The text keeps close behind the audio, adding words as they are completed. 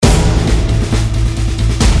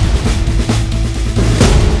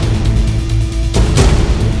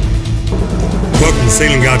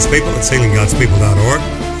Healing God's People at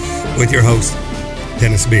healinggodspeople.org with your host,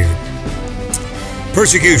 Dennis Beard.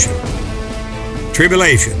 Persecution,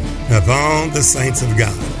 tribulation upon the saints of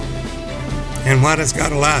God. And why does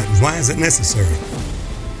God allow it? Why is it necessary?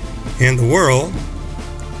 In the world,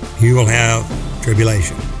 you will have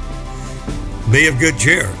tribulation. Be of good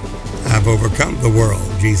cheer. I've overcome the world,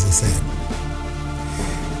 Jesus said.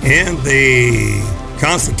 In the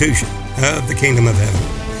Constitution of the Kingdom of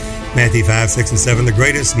Heaven, Matthew 5, 6, and 7, the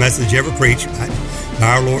greatest message ever preached by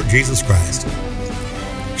our Lord Jesus Christ,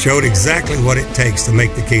 showed exactly what it takes to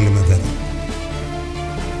make the Kingdom of Heaven.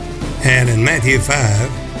 And in Matthew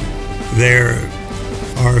 5, there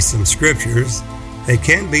are some scriptures that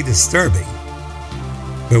can be disturbing.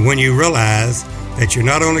 But when you realize that you're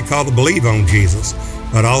not only called to believe on Jesus,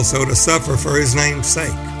 but also to suffer for his name's sake.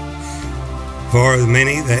 For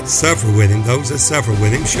many that suffer with him, those that suffer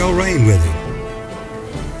with him, shall reign with him.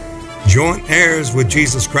 Joint heirs with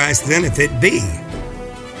Jesus Christ, then if it be.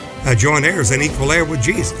 A joint heir is an equal heir with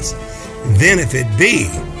Jesus. Then if it be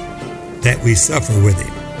that we suffer with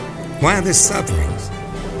him. Why this sufferings?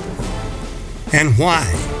 And why?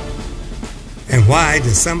 And why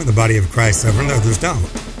does some of the body of Christ suffer and others don't?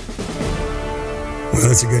 Well,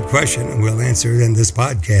 that's a good question, and we'll answer it in this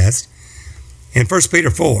podcast. In 1 Peter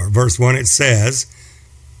 4, verse 1, it says,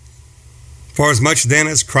 "For as much then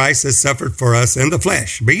as Christ has suffered for us in the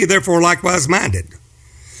flesh, be ye therefore likewise minded.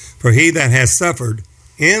 For he that has suffered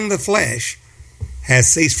in the flesh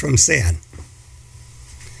has ceased from sin."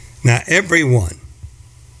 Now, everyone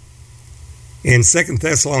in 2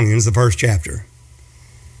 Thessalonians, the first chapter,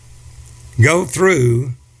 go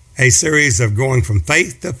through a series of going from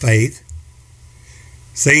faith to faith,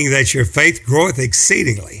 seeing that your faith groweth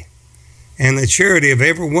exceedingly, and the charity of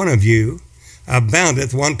every one of you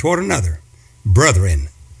aboundeth one toward another. Brethren,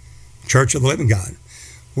 Church of the Living God,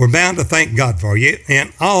 we're bound to thank God for you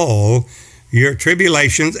in all your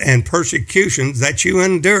tribulations and persecutions that you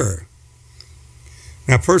endure.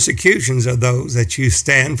 Now, persecutions are those that you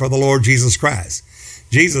stand for the Lord Jesus Christ.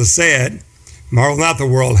 Jesus said, "Marvel not the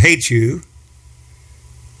world hates you,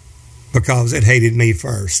 because it hated me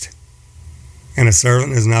first. And a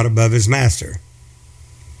servant is not above his master.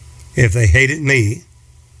 If they hated me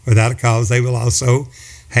without a cause, they will also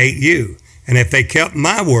hate you. And if they kept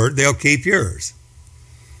my word, they'll keep yours."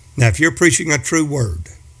 Now, if you're preaching a true word,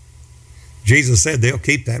 Jesus said they'll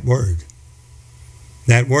keep that word.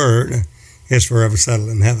 That word is forever settled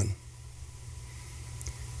in heaven.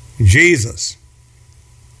 Jesus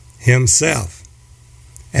himself,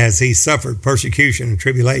 as he suffered persecution and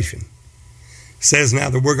tribulation, says now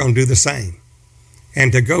that we're going to do the same.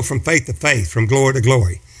 And to go from faith to faith, from glory to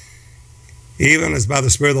glory, even as by the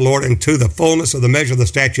Spirit of the Lord, into the fullness of the measure of the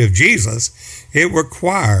stature of Jesus, it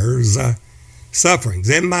requires sufferings.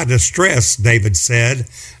 "In my distress," David said,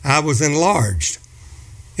 "I was enlarged."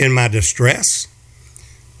 In my distress?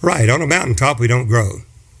 Right, on a mountaintop we don't grow.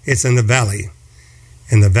 It's in the valley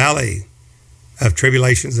of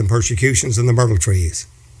tribulations and persecutions and the myrtle trees.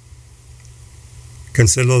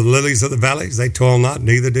 "Consider the lilies of the valleys, they toil not,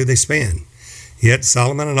 neither do they spin. Yet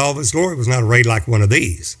Solomon in all of his glory was not arrayed like one of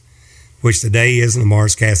these, which today is and tomorrow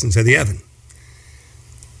is cast into the oven."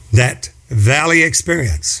 That valley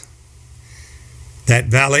experience, that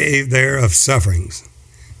valley there of sufferings,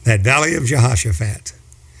 that valley of Jehoshaphat,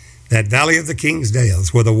 that valley of the king's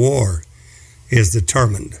dales, where the war is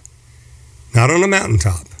determined, not on a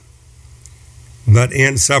mountaintop, but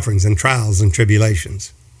in sufferings and trials and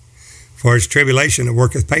tribulations. "For it's tribulation that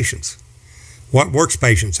worketh patience." What works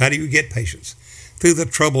patience? How do you get patience? Through the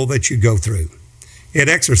trouble that you go through. It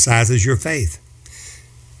exercises your faith.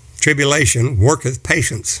 Tribulation worketh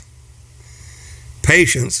patience.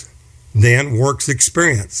 Patience then works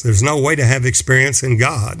experience. There's no way to have experience in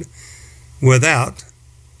God without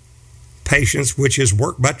patience, which is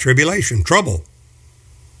worked by tribulation. Trouble.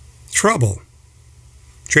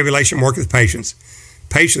 Tribulation worketh patience.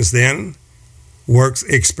 Patience then works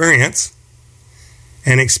experience,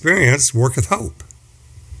 and experience worketh hope.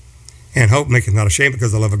 And hope maketh not ashamed,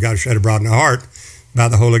 because the love of God is shed abroad in our heart by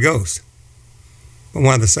the Holy Ghost. But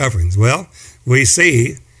why the sufferings? Well, we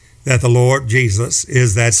see that the Lord Jesus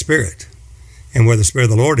is that Spirit. And where the Spirit of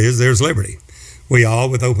the Lord is, there's liberty. We all,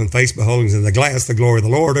 with open face, beholding in the glass the glory of the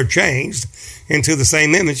Lord, are changed into the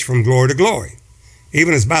same image from glory to glory,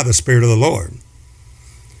 even as by the Spirit of the Lord.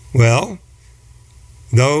 Well,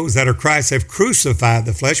 those that are Christ have crucified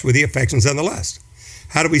the flesh with the affections and the lust.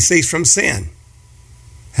 How do we cease from sin?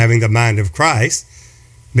 Having the mind of Christ,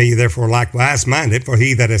 be ye therefore likewise minded, for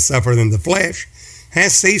he that has suffered in the flesh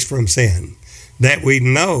has ceased from sin, that we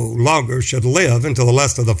no longer should live unto the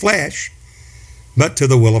lust of the flesh, but to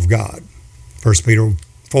the will of God. 1 Peter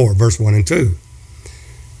 4, verse 1 and 2.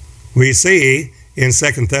 We see in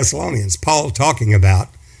 2 Thessalonians, Paul talking about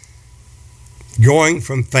going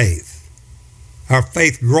from faith, our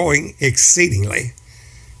faith growing exceedingly,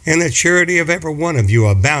 and the charity of every one of you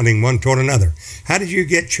abounding one toward another. How did you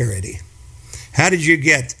get charity? How did you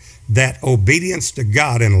get that obedience to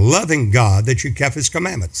God and loving God that you kept His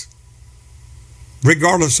commandments?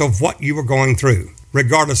 Regardless of what you were going through,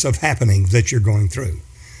 regardless of happenings that you're going through.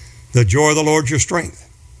 The joy of the Lord your strength.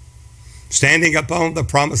 Standing upon the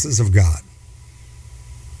promises of God.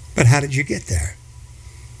 But how did you get there?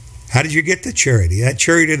 How did you get the charity? That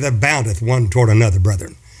charity that aboundeth one toward another,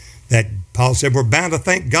 brethren. That Paul said, we're bound to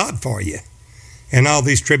thank God for you. And all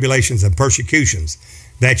these tribulations and persecutions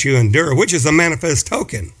that you endure, which is a manifest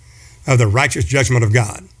token of the righteous judgment of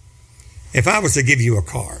God. If I was to give you a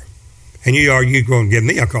car, and you going to give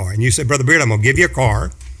me a car, and you said, Brother Beard, I'm going to give you a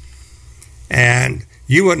car, and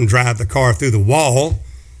you wouldn't drive the car through the wall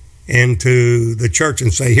into the church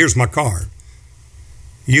and say, here's my car.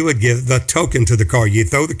 You would give the token to the car. You'd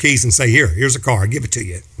throw the keys and say, here's a car, I'll give it to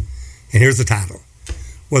you. And here's the title.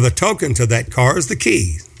 Well, the token to that car is the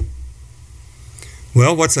key.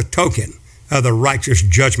 Well, what's a token of the righteous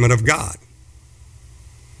judgment of God?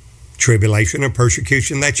 Tribulation and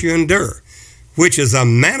persecution that you endure, which is a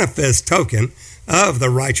manifest token of the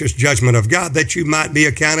righteous judgment of God, that you might be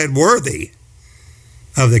accounted worthy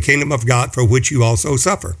of the kingdom of God, for which you also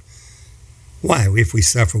suffer. Why? If we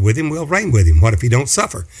suffer with Him, we'll reign with Him. What if you don't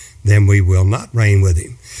suffer? Then we will not reign with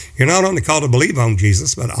Him. You're not only called to believe on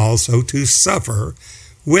Jesus, but also to suffer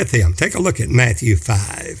with Him. Take a look at Matthew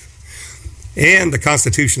 5 and the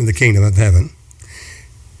constitution of the kingdom of heaven.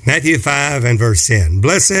 Matthew 5 and verse 10.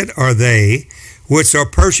 Blessed are they which are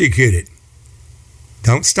persecuted.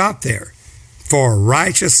 Don't stop there. For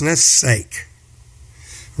righteousness' sake.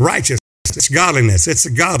 Righteousness, it's godliness, it's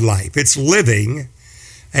a God life. It's living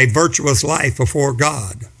a virtuous life before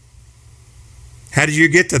God. How did you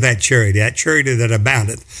get to that charity that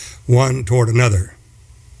aboundeth one toward another?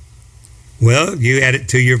 Well, you add it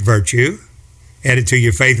to your virtue, add it to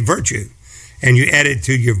your faith, virtue, and you add it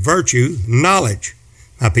to your virtue, knowledge.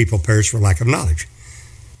 My people perish for lack of knowledge.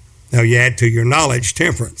 Now you add to your knowledge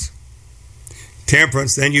temperance.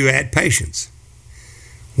 Temperance, then you add patience.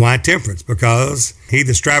 Why temperance? Because he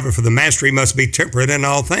that striveth for the mastery must be temperate in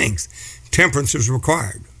all things. Temperance is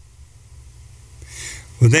required.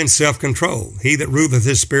 Well, then self-control. He that ruleth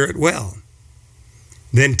his spirit well.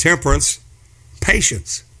 Then temperance,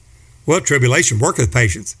 patience. Well, tribulation worketh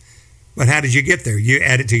patience. But how did you get there? You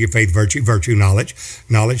add it to your faith, virtue, virtue, knowledge,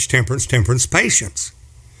 knowledge, temperance, temperance, patience.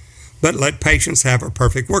 But let patience have her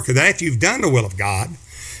perfect work. And after you've done the will of God,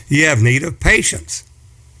 you have need of patience,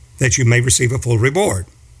 that you may receive a full reward.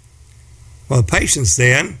 Well, patience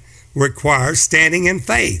then requires standing in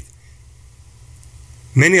faith.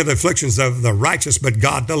 Many of the afflictions of the righteous, but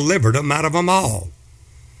God delivered them out of them all.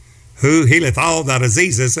 Who healeth all thy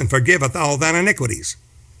diseases and forgiveth all thine iniquities.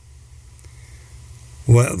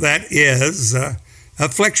 Well, that is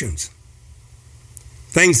afflictions.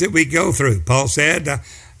 Things that we go through. Paul said,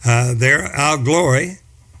 there I'll glory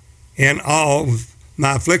in all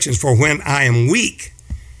my afflictions, for when I am weak,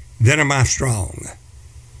 then am I strong.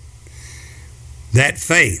 That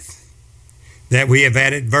faith, that we have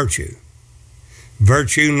added virtue.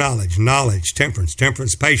 Virtue, knowledge, knowledge, temperance,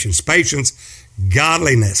 temperance, patience, patience,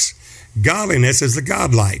 godliness. Godliness is the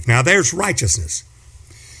God life. Now there's righteousness.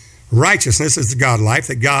 Righteousness is the God life,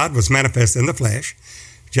 that God was manifest in the flesh,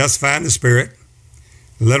 justified in the Spirit,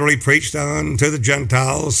 literally preached unto the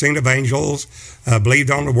Gentiles, seen of angels,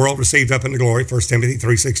 believed on the world, received up into glory, 1 Timothy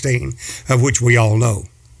 3:16, of which we all know.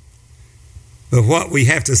 But what we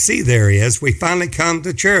have to see there is we finally come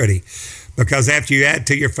to charity, because after you add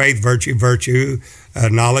to your faith virtue, virtue,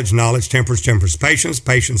 knowledge, knowledge, temperance, temperance, patience,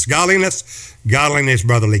 patience, godliness, godliness,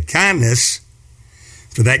 brotherly kindness,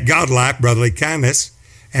 for that God life, brotherly kindness,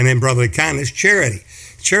 and then brotherly kindness, charity.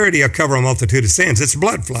 Charity will cover a multitude of sins. It's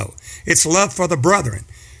blood flow. It's love for the brethren.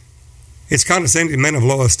 It's condescending to men of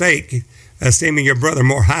low estate, esteeming your brother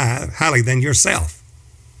more highly than yourself.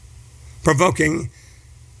 Provoking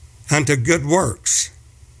unto good works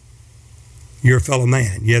your fellow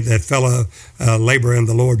man, yet that fellow laborer in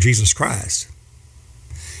the Lord Jesus Christ.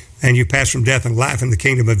 And you pass from death and life in the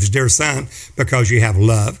kingdom of his dear Son, because you have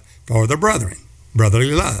love for the brethren.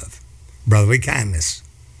 Brotherly love, brotherly kindness.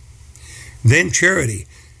 Then charity.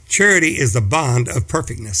 Charity is the bond of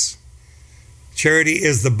perfectness. Charity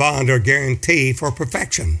is the bond or guarantee for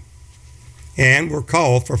perfection. And we're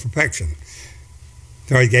called for perfection.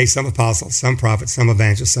 So he gave some apostles, some prophets, some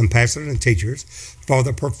evangelists, some pastors and teachers for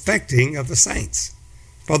the perfecting of the saints,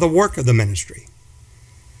 for the work of the ministry.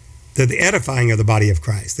 to the edifying of the body of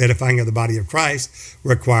Christ. The edifying of the body of Christ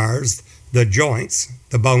requires the joints,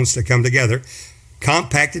 the bones to come together,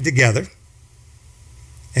 compacted together,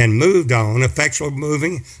 and moved on, effectual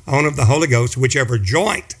moving on of the Holy Ghost, whichever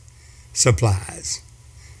joint supplies.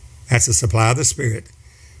 That's the supply of the Spirit.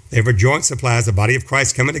 Every joint supplies the body of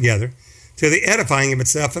Christ coming together to the edifying of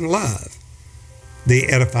itself in love. The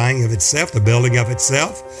edifying of itself, the building of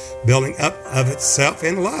itself, building up of itself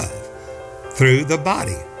in love through the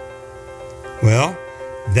body. Well,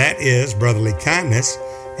 that is brotherly kindness,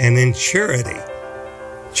 and then charity.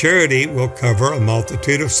 Charity will cover a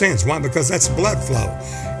multitude of sins. Why? Because that's blood flow.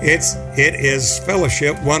 It is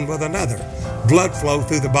fellowship one with another. Blood flow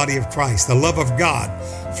through the body of Christ. The love of God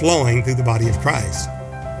flowing through the body of Christ.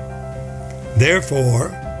 Therefore,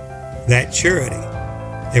 that charity,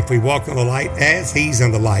 if we walk in the light as He's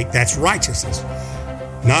in the light, that's righteousness.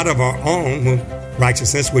 Not of our own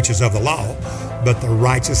righteousness, which is of the law, but the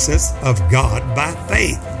righteousness of God by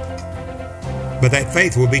faith. But that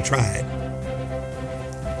faith will be tried.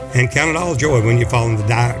 And count it all joy when you fall into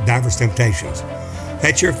diverse temptations,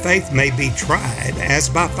 that your faith may be tried as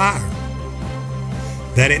by fire,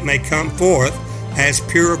 that it may come forth as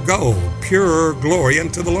pure gold, pure glory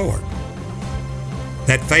unto the Lord.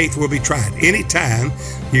 That faith will be tried. Anytime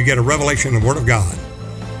you get a revelation of the Word of God,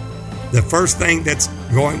 the first thing that's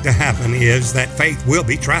going to happen is that faith will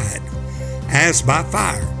be tried as by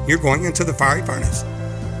fire. You're going into the fiery furnace.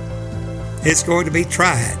 It's going to be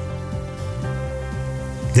tried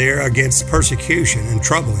there against persecution and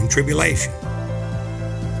trouble and tribulation.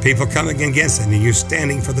 People coming against it, and you're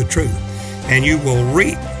standing for the truth. And you will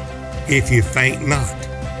reap if you faint not.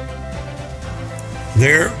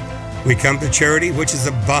 There we come to charity, which is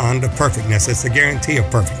a bond of perfectness. It's a guarantee of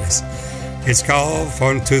perfectness. It's called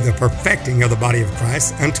unto the perfecting of the body of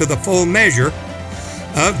Christ, unto the full measure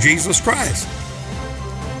of Jesus Christ.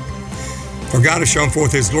 For God has shown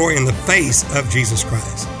forth His glory in the face of Jesus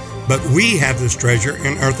Christ. But we have this treasure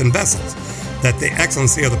in earthen vessels, that the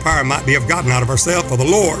excellency of the power might be of God, not of ourselves, for the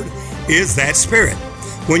Lord is that Spirit.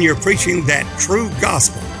 When you're preaching that true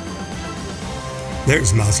gospel,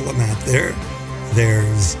 there's Muslim out there,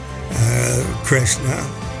 there's Krishna,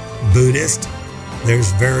 Buddhist,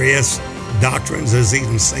 there's various doctrines, there's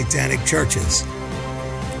even satanic churches.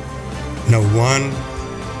 No one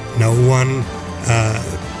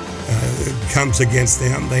comes against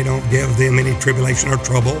them. They don't give them any tribulation or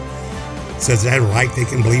trouble. Says that right, they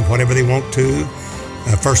can believe whatever they want to.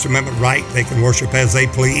 First Amendment right, they can worship as they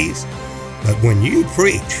please. But when you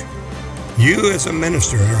preach, you as a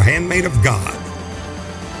minister or a handmaid of God,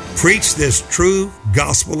 preach this true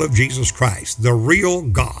gospel of Jesus Christ, the real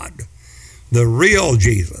God, the real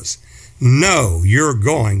Jesus. No, you're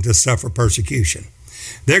going to suffer persecution.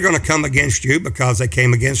 They're going to come against you because they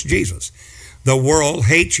came against Jesus. The world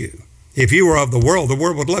hates you. If you were of the world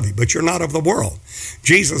would love you, but you're not of the world.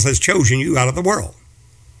 Jesus has chosen you out of the world.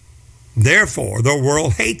 Therefore, the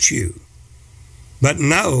world hates you. But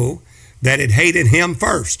know that it hated Him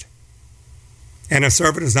first. And a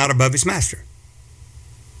servant is not above his master.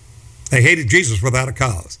 They hated Jesus without a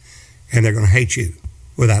cause. And they're going to hate you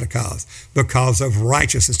without a cause because of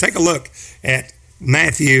righteousness. Take a look at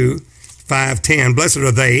Matthew 5:10. Blessed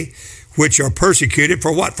are they which are persecuted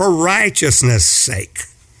for what? For righteousness' sake.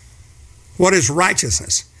 What is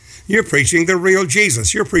righteousness? You're preaching the real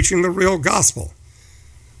Jesus. You're preaching the real gospel.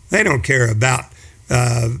 They don't care about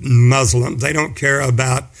Muslims. They don't care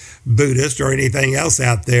about Buddhists or anything else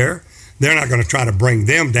out there. They're not going to try to bring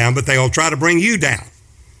them down, but they'll try to bring you down.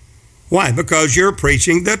 Why? Because you're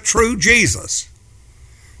preaching the true Jesus.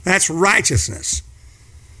 That's righteousness.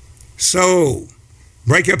 So,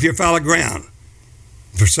 break up your fallow ground.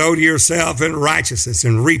 For sow to yourself in righteousness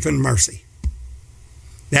and reap in mercy.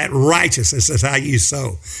 That righteousness is how you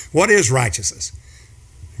sow. What is righteousness?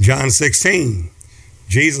 John 16.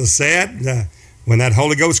 Jesus said, when that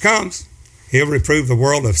Holy Ghost comes, He'll reprove the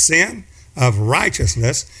world of sin, of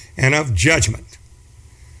righteousness, and of judgment.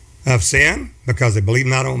 Of sin, because they believe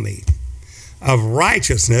not on me. Of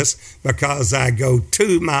righteousness, because I go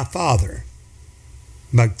to my Father.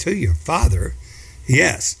 But to your Father?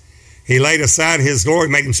 Yes. He laid aside His glory,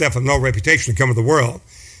 made Himself of no reputation to come to the world,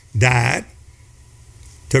 died,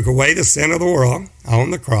 took away the sin of the world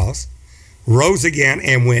on the cross, rose again,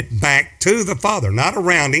 and went back to the Father, not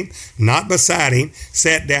around Him, not beside Him,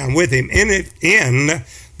 sat down with Him in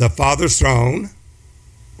the Father's throne,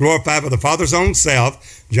 glorified with the Father's own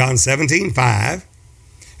self, John 17:5,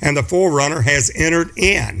 and the forerunner has entered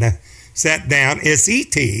in, sat down,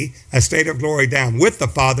 S-E-T, a state of glory down with the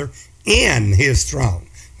Father in His throne.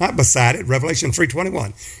 Not beside it, Revelation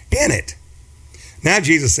 3:21, in it. Now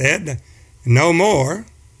Jesus said, no more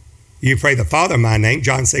You pray the Father in my name,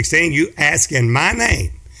 John 16, you ask in my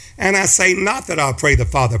name. And I say not that I'll pray the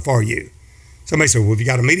Father for you. Somebody said, well, if you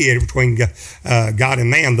got a mediator between God and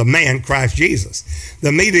man, the man, Christ Jesus.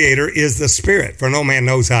 The mediator is the Spirit, for no man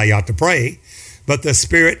knows how he ought to pray, but the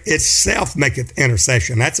Spirit itself maketh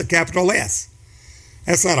intercession. That's a capital S.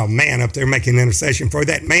 That's not a man up there making intercession for you.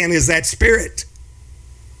 That man is that Spirit.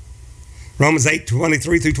 Romans 8,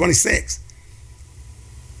 23 through 26.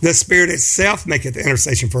 The Spirit itself maketh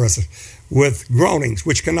intercession for us with groanings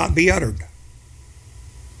which cannot be uttered.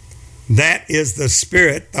 That is the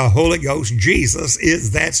Spirit, the Holy Ghost. Jesus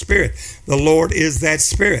is that Spirit. The Lord is that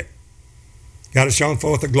Spirit. God has shown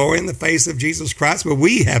forth the glory in the face of Jesus Christ, but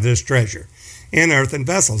we have this treasure in earthen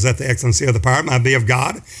vessels, that the excellency of the power might be of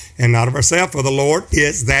God and not of ourselves, for the Lord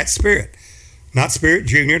is that Spirit. Not Spirit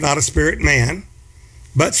Junior, not a spirit man,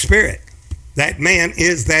 but Spirit. That man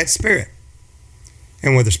is that Spirit.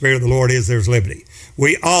 And where the Spirit of the Lord is, there's liberty.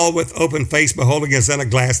 We all with open face beholding as in a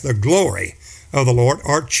glass the glory of the Lord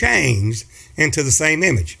are changed into the same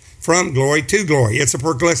image, from glory to glory. It's a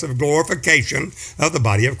progressive glorification of the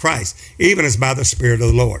body of Christ, even as by the Spirit of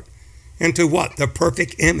the Lord. Into what? The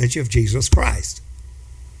perfect image of Jesus Christ.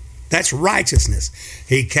 That's righteousness.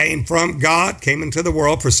 He came from God, came into the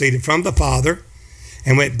world, proceeded from the Father,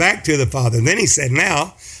 and went back to the Father. And then he said,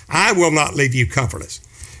 now, I will not leave you comfortless.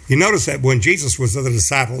 You notice that when Jesus was with the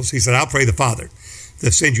disciples, he said, I'll pray the Father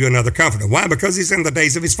to send you another comforter. Why? Because he's in the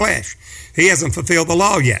days of his flesh. He hasn't fulfilled the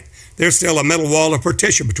law yet. There's still a middle wall of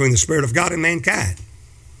partition between the Spirit of God and mankind.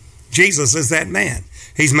 Jesus is that man.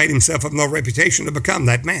 He's made himself of no reputation to become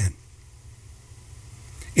that man.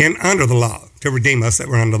 In under the law, to redeem us that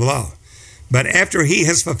were under the law. But after he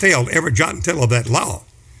has fulfilled every jot and tittle of that law,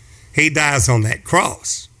 he dies on that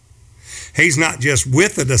cross. He's not just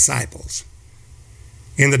with the disciples.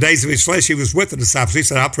 In the days of his flesh, he was with the disciples. He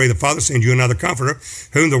said, I'll pray the Father, send you another comforter,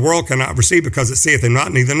 whom the world cannot receive because it seeth him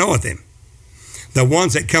not, neither knoweth him. The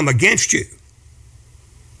ones that come against you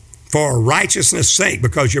for righteousness' sake,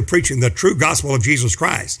 because you're preaching the true gospel of Jesus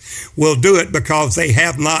Christ, will do it because they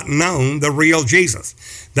have not known the real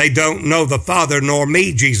Jesus. They don't know the Father nor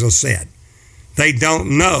me, Jesus said. They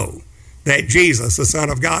don't know that Jesus, the Son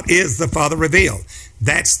of God, is the Father revealed.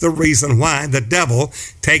 That's the reason why the devil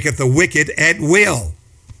taketh the wicked at will.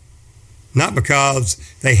 Not because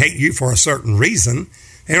they hate you for a certain reason.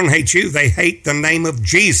 They don't hate you. They hate the name of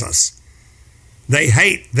Jesus. They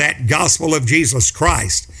hate that gospel of Jesus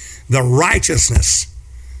Christ, the righteousness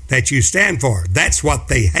that you stand for. That's what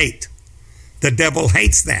they hate. The devil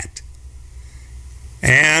hates that.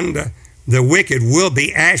 And the wicked will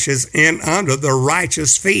be ashes in under the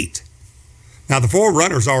righteous feet. Now, the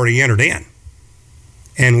forerunners already entered in.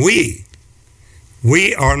 And we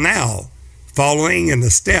are now following in the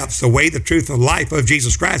steps, the way, the truth, and life of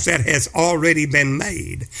Jesus Christ that has already been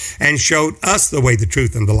made and showed us the way, the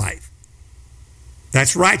truth, and the life.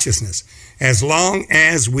 That's righteousness. As long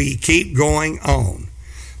as we keep going on,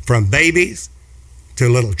 from babies to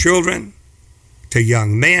little children, to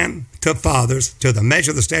young men, to fathers, to the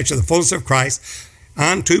measure of the stature of the fullness of Christ,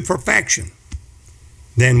 unto perfection,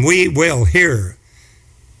 then we will hear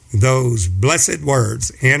those blessed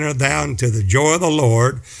words, enter thou into the joy of the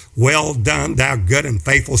Lord, well done, thou good and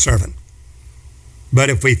faithful servant. But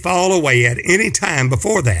if we fall away at any time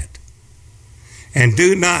before that and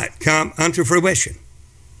do not come unto fruition,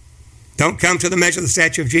 don't come to the measure of the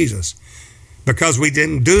stature of Jesus, because we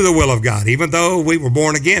didn't do the will of God, even though we were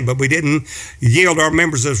born again, but we didn't yield our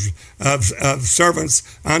members of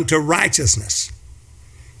servants unto righteousness.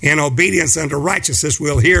 In obedience unto righteousness,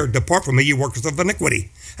 we'll hear, depart from me, you workers of iniquity.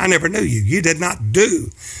 I never knew you. You did not do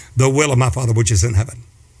the will of my Father which is in heaven.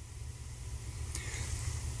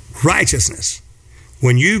 Righteousness.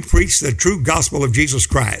 When you preach the true gospel of Jesus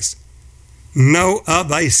Christ, know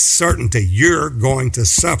of a certainty you're going to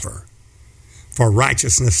suffer for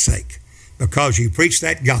righteousness' sake. Because you preach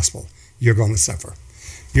that gospel, you're going to suffer.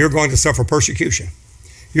 You're going to suffer persecution.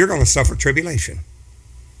 You're going to suffer tribulation.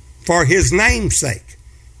 For his name's sake.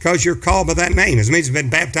 Because you're called by that name. As many as have been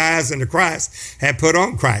baptized into Christ have put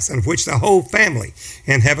on Christ, and of which the whole family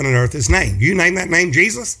in heaven and earth is named. You name that name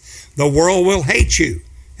Jesus, the world will hate you.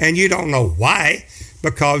 And you don't know why,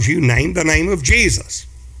 because you named the name of Jesus.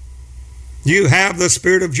 You have the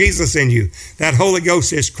Spirit of Jesus in you. That Holy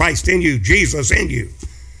Ghost is Christ in you, Jesus in you,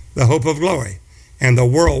 the hope of glory. And the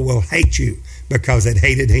world will hate you because it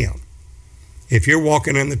hated him. If you're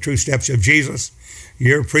walking in the true steps of Jesus,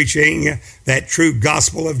 you're preaching that true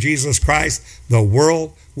gospel of Jesus Christ, the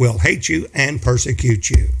world will hate you and persecute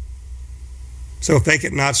you. So think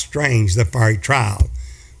it not strange, the fiery trial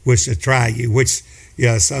which to try you, which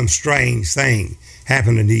some strange thing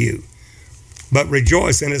happened unto you. but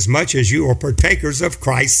rejoice inasmuch as you are partakers of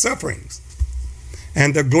Christ's sufferings,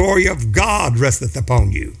 and the glory of God resteth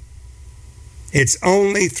upon you. It's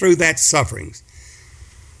only through that sufferings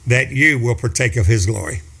that you will partake of his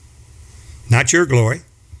glory. Not your glory,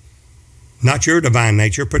 not your divine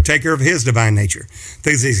nature, partaker of his divine nature.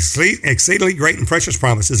 These exceedingly great and precious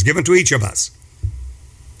promises given to each of us,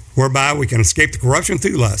 whereby we can escape the corruption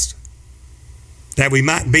through lust, that we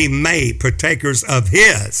might be made partakers of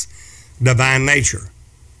his divine nature.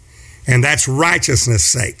 And that's righteousness'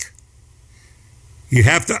 sake. You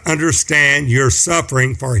have to understand you're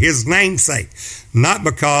suffering for his name's sake, not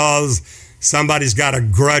because somebody's got a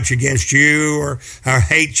grudge against you or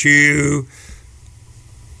hate you.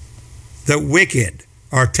 The wicked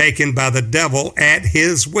are taken by the devil at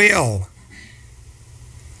his will.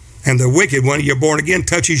 And the wicked, when you're born again,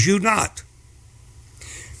 touches you not.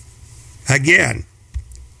 Again,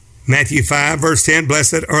 Matthew 5, verse 10,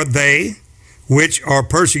 blessed are they which are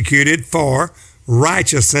persecuted for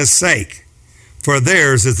righteousness' sake, for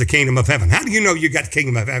theirs is the kingdom of heaven. How do you know you got the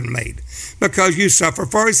kingdom of heaven made? Because you suffer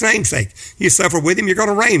for his name's sake. You suffer with him, you're going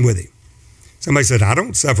to reign with him. Somebody said, I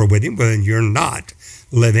don't suffer with him. Well, then you're not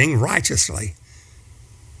living righteously.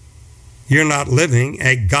 You're not living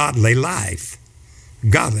a godly life.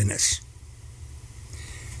 Godliness.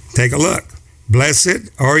 Take a look. Blessed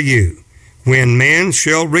are you when men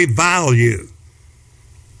shall revile you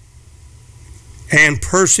and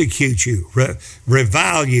persecute you,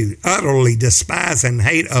 revile you, utterly despise and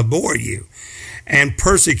hate, abhor you, and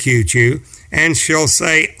persecute you, and shall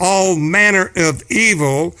say all manner of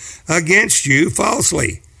evil against you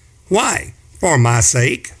falsely. Why? For my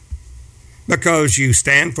sake. Because you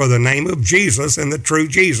stand for the name of Jesus and the true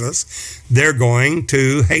Jesus, they're going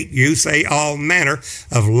to hate you, say all manner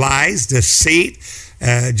of lies, deceit,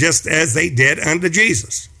 just as they did unto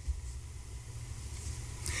Jesus.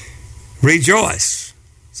 Rejoice.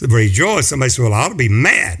 So rejoice. Somebody says, well, I ought to be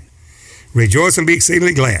mad. Rejoice and be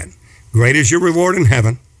exceedingly glad. Great is your reward in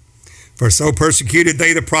heaven, for so persecuted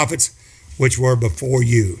they the prophets which were before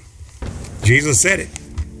you. Jesus said it.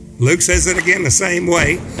 Luke says it again the same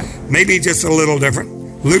way, maybe just a little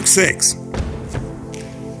different. Luke 6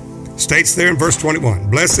 states there in verse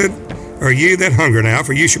 21, blessed are you that hunger now,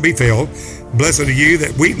 for you shall be filled. Blessed are you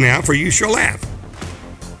that weep now, for you shall laugh.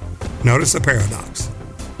 Notice the paradox.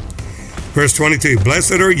 Verse 22,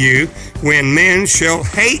 blessed are you when men shall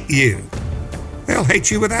hate you. They'll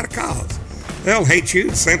hate you without a cause. They'll hate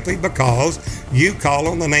you simply because you call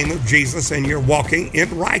on the name of Jesus and you're walking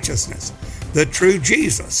in righteousness, the true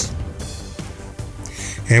Jesus.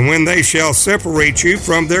 And when they shall separate you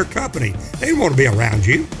from their company, they don't want to be around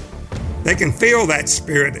you. They can feel that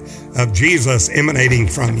spirit of Jesus emanating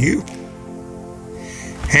from you.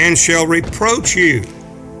 And shall reproach you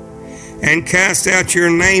and cast out your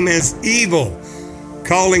name as evil,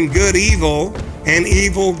 calling good evil and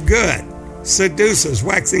evil good. Seduces,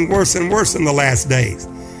 waxing worse and worse in the last days.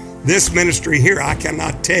 This ministry here, I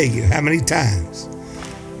cannot tell you how many times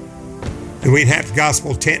that we'd have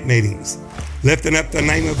gospel tent meetings, lifting up the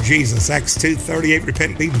name of Jesus. Acts 2:38,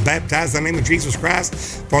 repent and be baptized in the name of Jesus Christ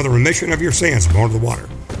for the remission of your sins, born of the water.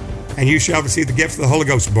 And you shall receive the gift of the Holy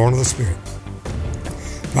Ghost, born of the Spirit.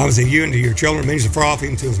 Promise that you and to your children, many are far off,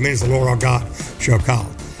 even to as many as the Lord our God shall call.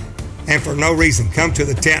 And for no reason, come to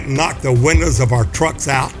the tent and knock the windows of our trucks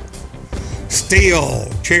out, steal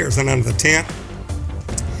chairs in under the tent,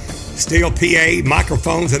 steal PA,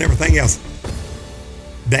 microphones, and everything else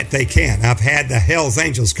that they can. I've had the Hell's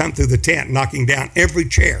Angels come through the tent, knocking down every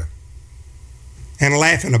chair and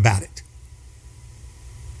laughing about it.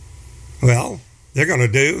 Well, they're going to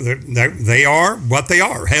do, they are what they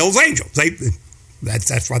are, Hell's Angels.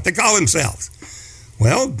 That's what they call themselves.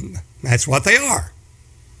 Well, that's what they are.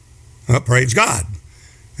 Well, praise God.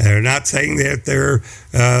 They're not saying that they're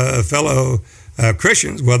fellow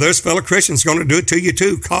Christians. Well, there's fellow Christians going to do it to you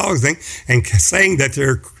too, causing and saying that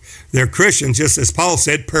they're Christians, just as Paul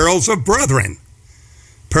said, pearls of brethren.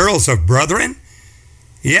 Pearls of brethren?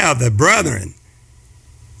 Yeah, the brethren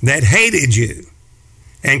that hated you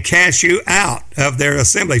and cast you out of their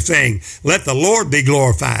assembly, saying, let the Lord be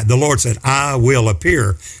glorified. The Lord said, I will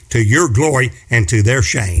appear to your glory and to their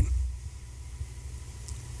shame.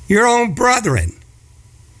 Your own brethren.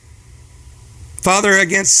 Father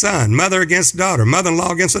against son, mother against daughter,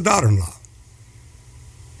 mother-in-law against a daughter-in-law.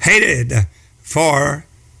 Hated for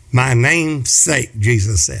my name's sake,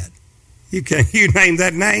 Jesus said. You name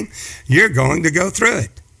that name, you're going to go through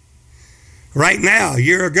it. Right now, a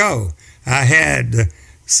year ago, I had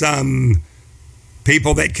some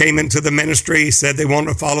People that came into the ministry said they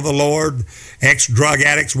wanted to follow the Lord. Ex-drug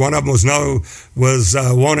addicts. One of them was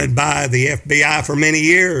wanted by the FBI for many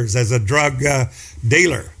years as a drug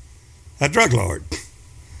dealer, a drug lord,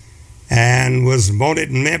 and was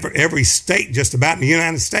wanted in every state just about in the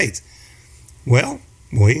United States. Well,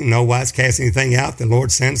 we no wise cast anything out the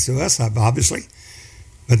Lord sends to us, obviously.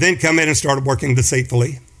 But then come in and started working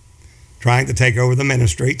deceitfully, trying to take over the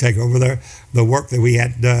ministry, take over the work that we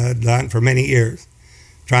had done for many years,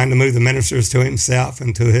 trying to move the ministers to himself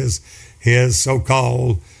and to his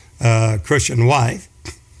so-called Christian wife.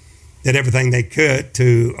 Did everything they could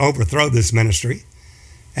to overthrow this ministry,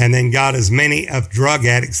 and then got as many of drug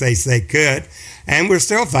addicts as they could, and we're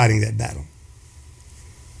still fighting that battle.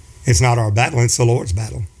 It's not our battle, it's the Lord's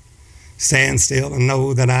battle. Stand still and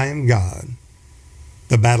know that I am God.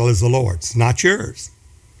 The battle is the Lord's, not yours.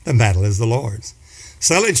 The battle is the Lord's.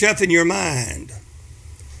 Settle it in your mind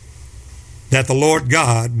that the Lord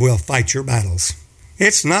God will fight your battles.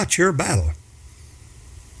 It's not your battle.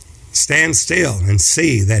 Stand still and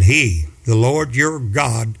see that He, the Lord your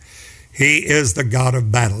God, He is the God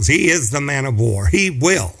of battles. He is the man of war. He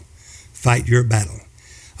will fight your battle.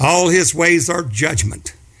 All His ways are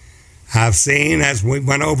judgment. I've seen as we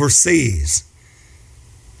went overseas,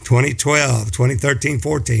 2012, 2013,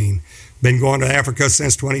 14, been going to Africa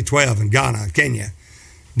since 2012 in Ghana, Kenya,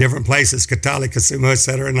 different places, Kitale, Kisumu,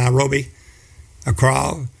 etc., Nairobi,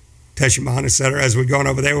 Accra, Teshuman, etc. As we're going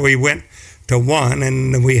over there, we went to one,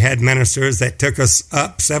 and we had ministers that took us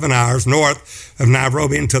up 7 hours north of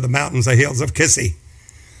Nairobi into the mountains, the hills of Kisii,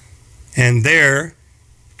 and there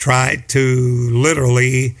tried to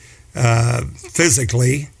literally,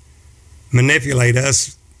 physically manipulate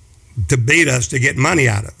us, to beat us, to get money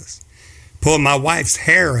out of us. Pull my wife's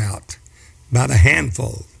hair out by the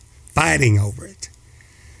handful, fighting over it.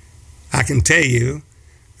 I can tell you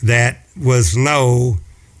that was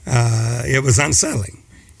it was unsettling.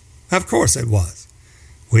 Of course it was.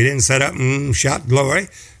 We didn't set up and shout glory,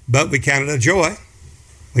 but we counted a joy.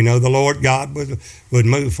 We know the Lord God would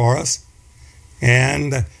move for us.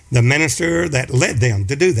 And the minister that led them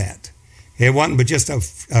to do that, it wasn't but just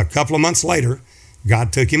a couple of months later,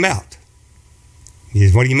 God took him out.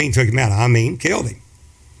 What do you mean took him out? I mean killed him.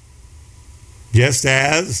 Just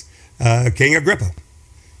as King Agrippa.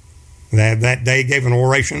 That day gave an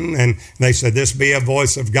oration, and they said, this be a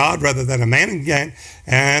voice of God rather than a man.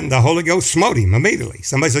 And the Holy Ghost smote him immediately.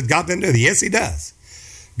 Somebody said, God didn't do that. Yes, He does.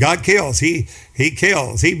 God kills. He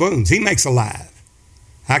kills. He wounds. He makes alive.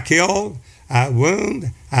 I kill, I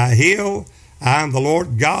wound, I heal. I am the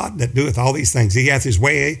Lord God that doeth all these things. He hath His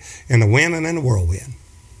way in the wind and in the whirlwind.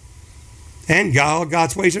 And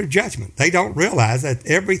God's ways are judgment. They don't realize that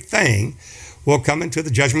everything will come into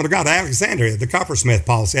the judgment of God. Alexander, the coppersmith,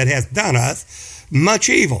 Paul said, hath done us much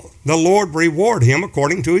evil. The Lord reward him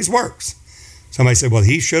according to his works. Somebody said, well,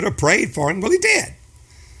 he should have prayed for him. Well, he did.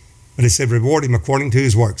 But he said, reward him according to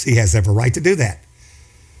his works. He has every right to do that.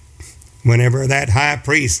 Whenever that high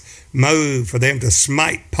priest moved for them to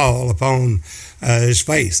smite Paul upon his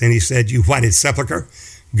face, and he said, you whited sepulchre,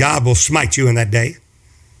 God will smite you in that day.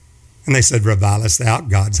 And they said, revilest thou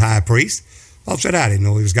God's high priest? Paul said, I didn't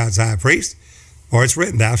know he was God's high priest. For it's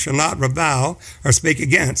written, thou shalt not revile or speak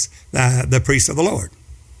against the priest of the Lord.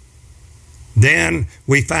 Then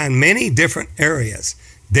we find many different areas.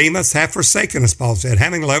 Demas hath forsaken us, Paul said,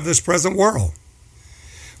 having loved this present world.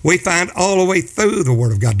 We find all the way through the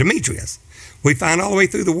Word of God. Demetrius, we find all the way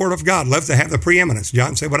through the Word of God, loves to have the preeminence.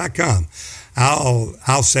 John said, when I come,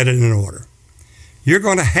 I'll set it in order. You're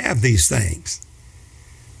going to have these things.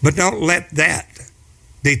 But don't let that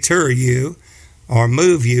deter you or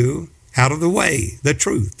move you out of the way, the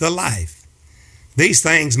truth, the life. These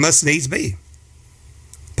things must needs be.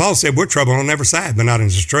 Paul said, we're troubled on every side, but not in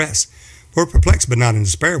distress. We're perplexed, but not in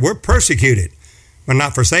despair. We're persecuted, but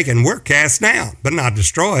not forsaken. We're cast down, but not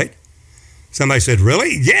destroyed. Somebody said,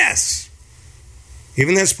 really? Yes.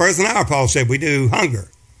 Even this present hour, Paul said, we do hunger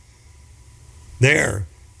there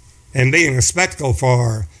and being a spectacle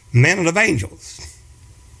for men and of angels.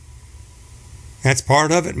 That's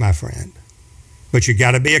part of it, my friend. But you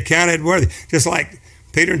got to be accounted worthy. Just like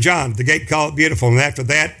Peter and John, the gate called Beautiful. And after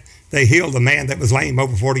that, they healed a man that was lame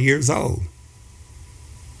over 40 years old.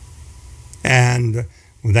 And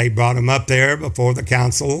they brought him up there before the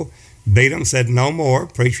council, beat him, said, no more,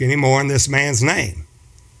 preach any more in this man's name.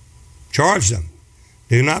 Charged them,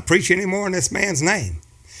 do not preach any more in this man's name.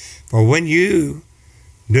 For when you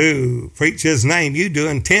do preach his name, you do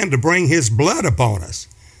intend to bring his blood upon us.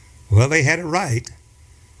 Well, they had it right.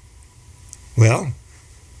 Well,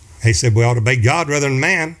 they said we ought to obey God rather than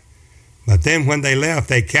man. But then when they left,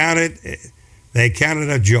 they counted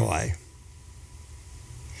a joy.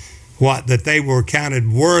 What? That they were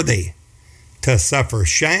counted worthy to suffer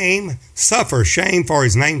shame for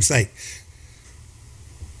his name's sake.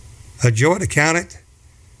 A joy to count it?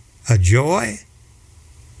 A joy?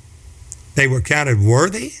 They were counted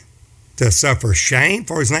worthy to suffer shame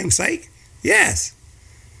for his name's sake? Yes.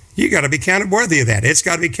 You got to be counted worthy of that. It's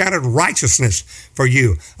got to be counted righteousness for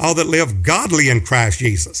you. All that live godly in Christ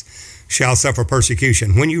Jesus shall suffer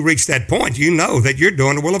persecution. When you reach that point, you know that you're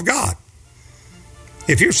doing the will of God.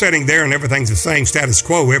 If you're sitting there and everything's the same status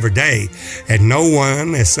quo every day, and no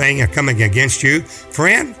one is saying or coming against you,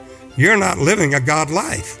 friend, you're not living a God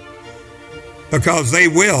life. Because they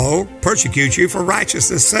will persecute you for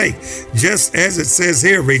righteousness' sake. Just as it says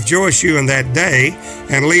here, rejoice you in that day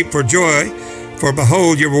and leap for joy, for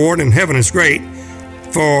behold, your reward in heaven is great.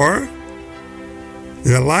 For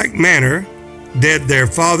the like manner did their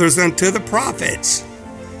fathers unto the prophets.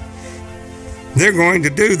 They're going to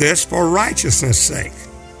do this for righteousness' sake.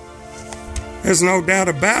 There's no doubt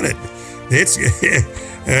about it. It's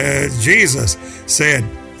Jesus said,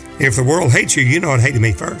 if the world hates you, you know it hated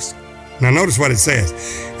me first. Now notice what it says.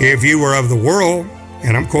 If you were of the world,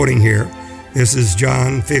 and I'm quoting here, this is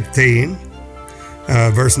John 15,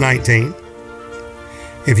 verse 19.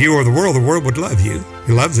 If you were of the world would love you.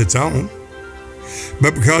 It loves its own.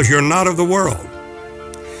 But because you're not of the world,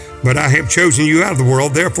 but I have chosen you out of the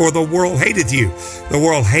world, therefore the world hateth you. The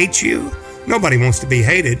world hates you. Nobody wants to be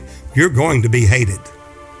hated. You're going to be hated.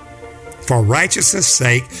 For righteousness'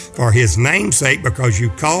 sake, for his name's sake, because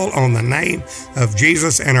you call on the name of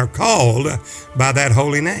Jesus and are called by that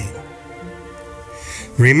holy name.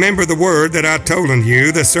 Remember the word that I told unto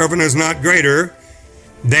you, the servant is not greater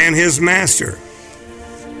than his master.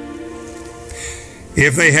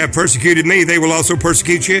 If they have persecuted me, they will also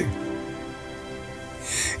persecute you.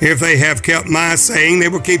 If they have kept my saying, they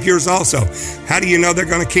will keep yours also. How do you know they're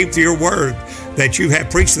going to keep to your word that you have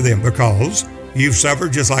preached to them? Because you've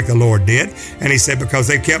suffered just like the Lord did. And he said, because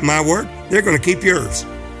they've kept my word, they're going to keep yours.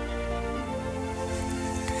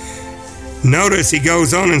 Notice he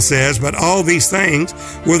goes on and says, but all these things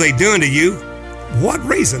were they doing to you? What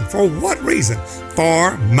reason? For what reason?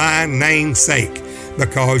 For my name's sake.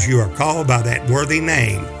 Because you are called by that worthy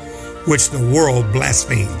name, which the world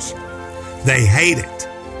blasphemes. They hate it.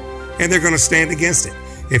 And they're going to stand against it.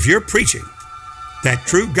 If you're preaching that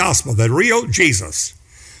true gospel, the real Jesus,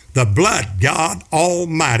 the blood God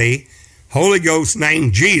Almighty, Holy Ghost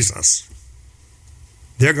named Jesus,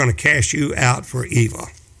 they're going to cast you out for evil.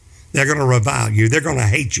 They're going to revile you. They're going to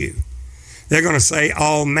hate you. They're going to say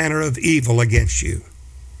all manner of evil against you.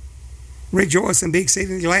 Rejoice and be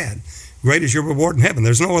exceedingly glad. Great is your reward in heaven.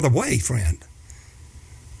 There's no other way, friend.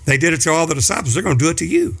 They did it to all the disciples. They're going to do it to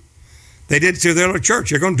you. They did it to the other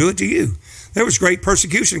church. They're going to do it to you. There was great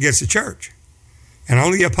persecution against the church. And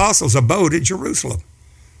only the apostles abode in Jerusalem.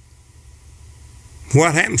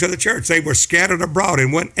 What happened to the church? They were scattered abroad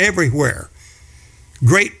and went everywhere.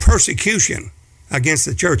 Great persecution against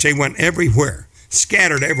the church. They went everywhere,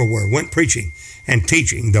 scattered everywhere, went preaching and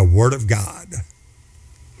teaching the word of God,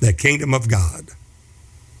 the kingdom of God.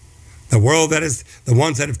 The world that is, the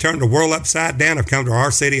ones that have turned the world upside down have come to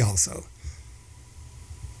our city also.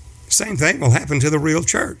 Same thing will happen to the real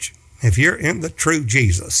church. If you're in the true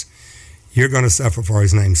Jesus, you're going to suffer for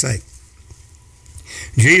his name's sake.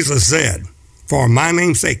 Jesus said, for my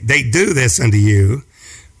name's sake, they do this unto you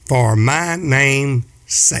for my name's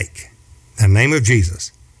sake, the name of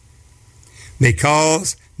Jesus,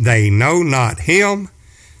 because they know not him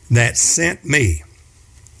that sent me.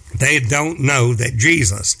 They don't know that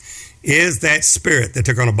Jesus is that spirit that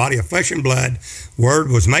took on a body of flesh and blood, word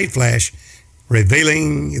was made flesh,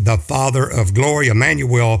 revealing the Father of glory,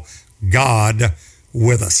 Emmanuel, God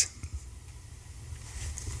with us.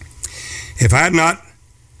 If I had not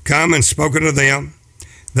come and spoken to them,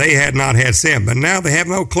 they had not had sin, but now they have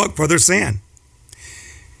no cloak for their sin.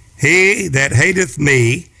 He that hateth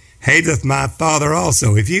me hateth my Father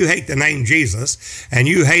also. If you hate the name Jesus, and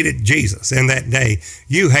you hated Jesus in that day,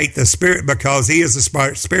 you hate the Spirit, because he is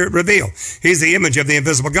the Spirit revealed. He's the image of the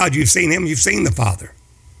invisible God. You've seen him, you've seen the Father.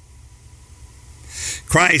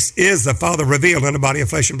 Christ is the Father revealed in the body of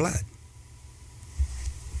flesh and blood.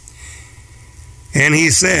 And he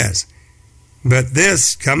says, but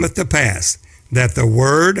this cometh to pass, that the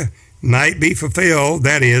word might be fulfilled,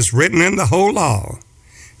 that is, written in the whole law.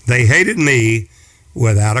 They hated me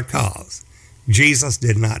without a cause. Jesus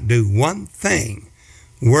did not do one thing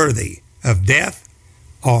worthy of death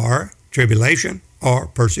or tribulation or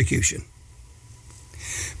persecution.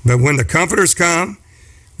 But when the comforters come,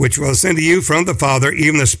 which will send to you from the Father,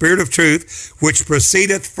 even the Spirit of truth, which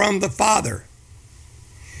proceedeth from the Father,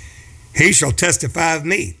 he shall testify of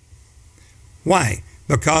me. Why?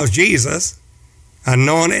 because Jesus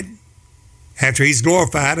anointed, after he's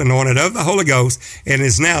glorified, anointed of the Holy Ghost, and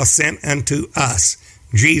is now sent unto us.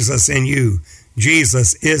 Jesus in you.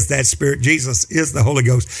 Jesus is that Spirit. Jesus is the Holy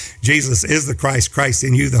Ghost. Jesus is the Christ. Christ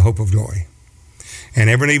in you, the hope of glory. And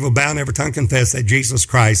every knee will bow and every tongue confess that Jesus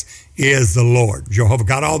Christ is the Lord, Jehovah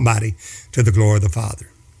God Almighty, to the glory of the Father.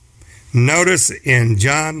 Notice in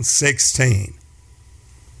John 16,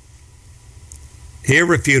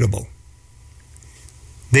 irrefutable.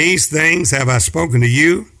 These things have I spoken to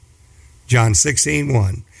you, John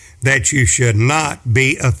 16:1, that you should not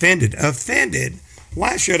be offended. Offended?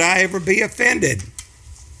 Why should I ever be offended?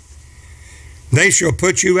 They shall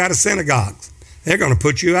put you out of synagogues. They're going to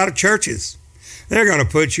put you out of churches. They're going to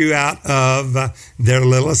put you out of their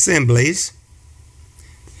little assemblies.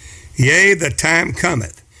 Yea, the time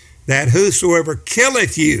cometh that whosoever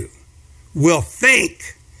killeth you will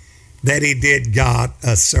think that he did God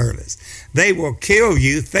a service. They will kill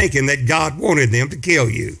you thinking that God wanted them to kill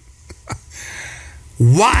you.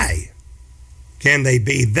 Why can they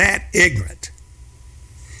be that ignorant?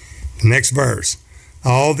 Next verse.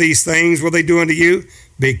 All these things will they do unto you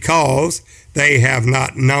because they have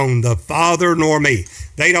not known the Father nor me.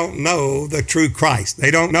 They don't know the true Christ. They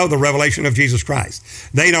don't know the revelation of Jesus Christ.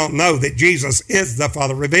 They don't know that Jesus is the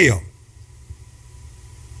Father revealed.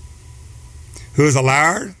 Who is a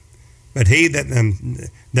liar? But he that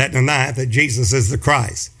denieth that Jesus is the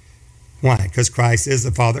Christ. Why? Because Christ is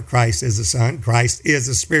the Father. Christ is the Son. Christ is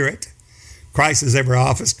the Spirit. Christ is every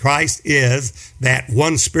office. Christ is that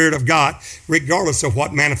one Spirit of God, regardless of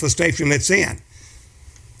what manifestation it's in.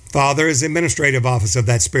 Father is the administrative office of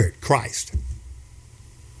that Spirit, Christ.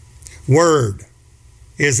 Word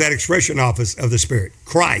is that expression office of the Spirit,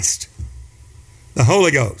 Christ. The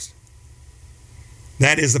Holy Ghost,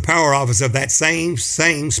 that is the power office of that same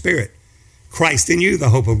Spirit. Christ in you, the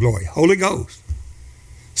hope of glory. Holy Ghost,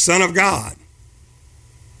 Son of God.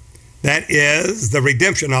 That is the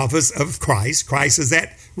redemption office of Christ. Christ is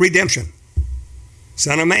that redemption.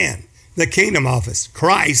 Son of Man, the kingdom office.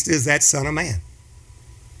 Christ is that Son of Man.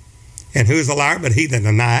 And who is a liar but he that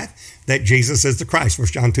denieth that Jesus is the Christ? 1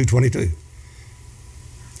 John 2:22.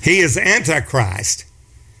 He is the Antichrist.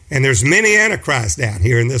 And there's many Antichrists down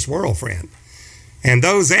here in this world, friend. And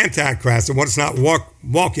those Antichrists, the ones not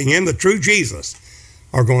walking in the true Jesus,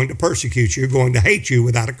 are going to persecute you, going to hate you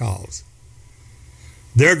without a cause.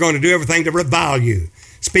 They're going to do everything to revile you,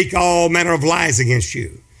 speak all manner of lies against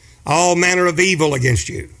you, all manner of evil against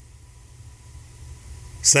you.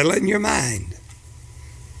 Settle it in your mind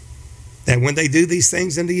that when they do these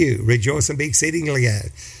things unto you, rejoice and be exceedingly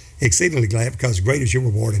glad, because great is your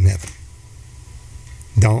reward in heaven.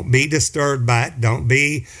 Don't be disturbed by it. Don't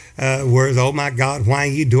be worried, oh my God, why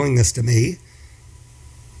are you doing this to me?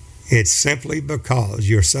 It's simply because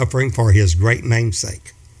you're suffering for his great name's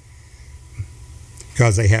sake.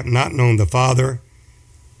 Because they have not known the Father,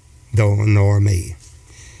 nor me.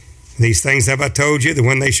 These things have I told you, that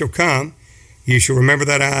when they shall come, you shall remember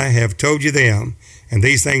that I have told you them. And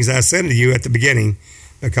these things I said to you at the beginning,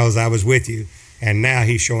 because I was with you. And now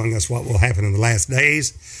he's showing us what will happen in the last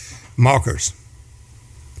days. Mockers,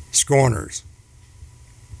 scorners.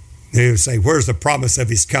 They will say, where's the promise of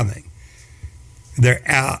his coming? They're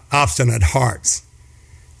obstinate hearts.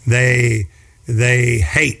 They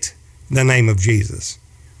hate the name of Jesus.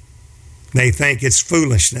 They think it's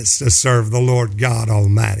foolishness to serve the Lord God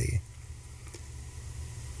Almighty.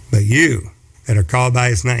 But you that are called by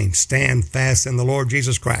his name, stand fast in the Lord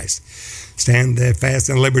Jesus Christ. Stand fast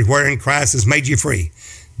in the liberty wherein Christ has made you free.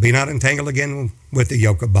 Be not entangled again with the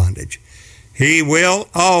yoke of bondage. He will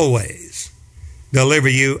always deliver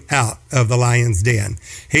you out of the lion's den.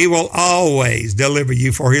 He will always deliver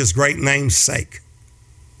you for his great name's sake.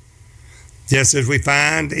 Just as we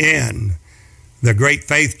find in the great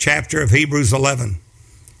faith chapter of Hebrews 11,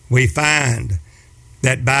 we find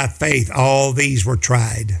that by faith all these were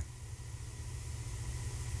tried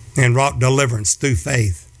and wrought deliverance through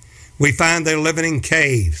faith. We find they're living in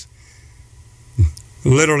caves,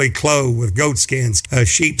 literally clothed with goat skins,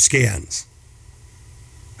 sheep skins,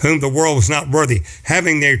 whom the world was not worthy,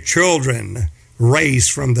 having their children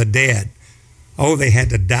raised from the dead. Oh, they had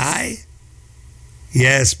to die?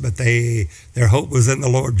 Yes, but their hope was in the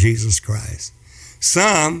Lord Jesus Christ.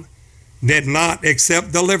 Some did not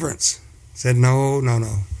accept deliverance. Said, no.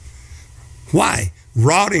 Why?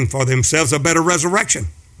 Rotting for themselves a better resurrection.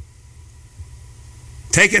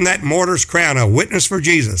 Taking that martyr's crown, a witness for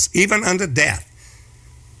Jesus, even unto death.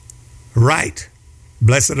 Right.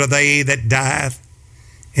 Blessed are they that dieth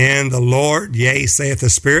in the Lord, yea, saith the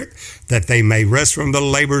Spirit, that they may rest from the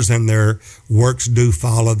labors and their works do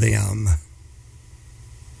follow them.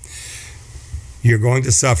 You're going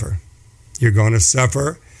to suffer. You're going to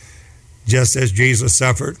suffer just as Jesus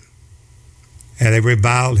suffered. And they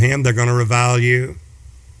reviled him, they're going to revile you.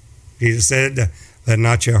 Jesus said, let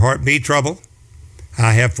not your heart be troubled.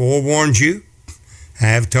 I have forewarned you. I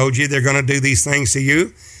have told you they're going to do these things to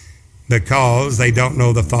you because they don't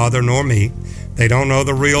know the Father nor me. They don't know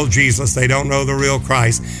the real Jesus. They don't know the real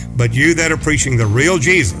Christ. But you that are preaching the real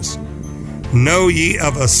Jesus, know ye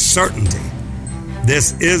of a certainty,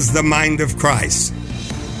 this is the mind of Christ.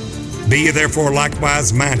 Be ye therefore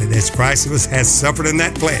likewise minded, as Christ has suffered in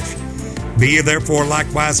that flesh. Be ye therefore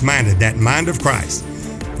likewise minded, that mind of Christ.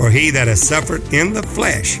 For he that has suffered in the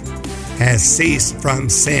flesh has ceased from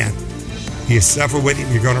sin. You suffer with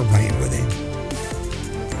him, you're going to reign with him.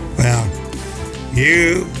 Well,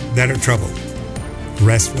 you that are troubled,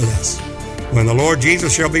 rest with us. When the Lord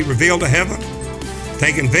Jesus shall be revealed to heaven,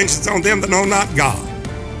 taking vengeance on them that know not God,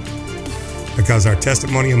 because our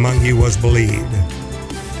testimony among you was believed.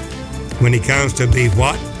 When he comes to be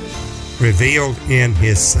what? Revealed in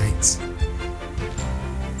his saints.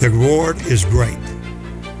 The reward is great.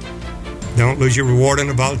 Don't lose your reward in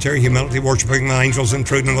a voluntary humility, worshiping the angels and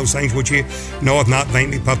truth and those things which you knoweth not,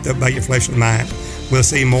 vainly puffed up by your fleshly mind. We'll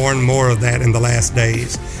see more and more of that in the last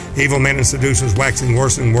days. Evil men and seducers waxing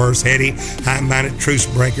worse and worse, heady, high-minded truce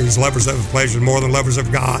breakers, lovers of pleasure more than lovers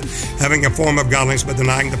of God, having a form of godliness but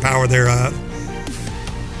denying the power thereof.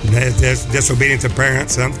 There's disobedience to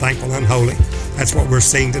parents, unthankful, unholy. That's what we're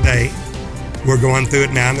seeing today. We're going through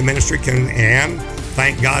it now in the ministry, and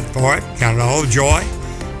thank God for it. Count it all joy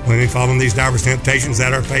when we fall in these diverse temptations,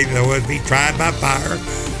 that our faith, though it be tried by fire,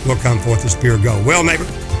 will come forth as pure gold. Well, neighbor,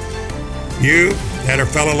 you that are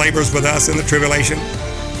fellow laborers with us in the tribulation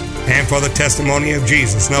and for the testimony of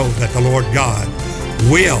Jesus, know that the Lord God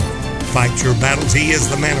will fight your battles. He is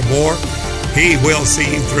the man of war. He will see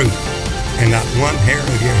you through, and not one hair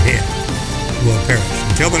of your head will perish.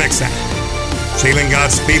 Until the next time, sealing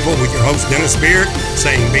God's people with your host, Dennis Beard,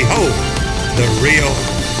 saying, behold, the real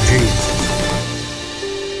Jesus.